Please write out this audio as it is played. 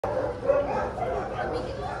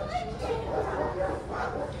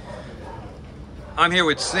I'm here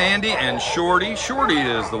with Sandy and Shorty. Shorty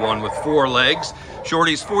is the one with 4 legs.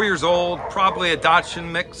 Shorty's 4 years old, probably a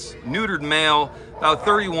Dachshund mix, neutered male, about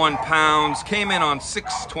 31 pounds, came in on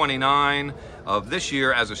 6/29 of this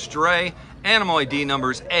year as a stray. Animal ID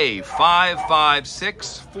numbers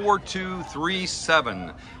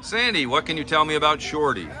A5564237. Sandy, what can you tell me about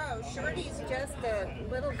Shorty? Oh, Shorty's just a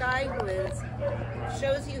little guy who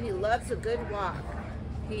shows you he loves a good walk.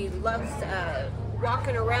 He loves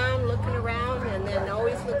walking around, looking around, and then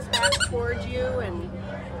always looks back towards you and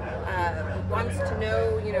wants to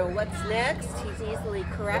know, what's next. He's easily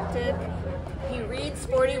corrected. He reads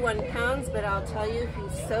 41 pounds, but I'll tell you,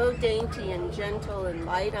 he's so dainty and gentle and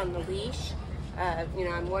light on the leash.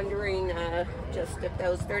 I'm wondering just if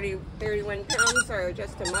those 31 pounds are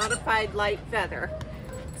just a modified light feather.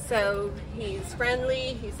 So he's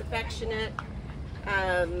friendly, he's affectionate,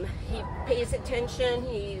 he pays attention,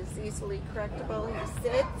 he's easily correctable, he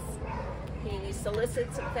sits, he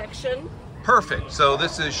solicits affection. Perfect. So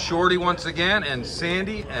this is Shorty once again, and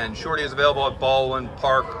Sandy, and Shorty is available at Baldwin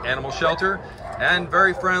Park Animal Shelter, and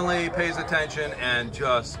very friendly, pays attention, and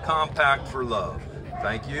just compact for love.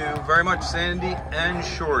 Thank you very much, Sandy and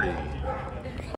Shorty.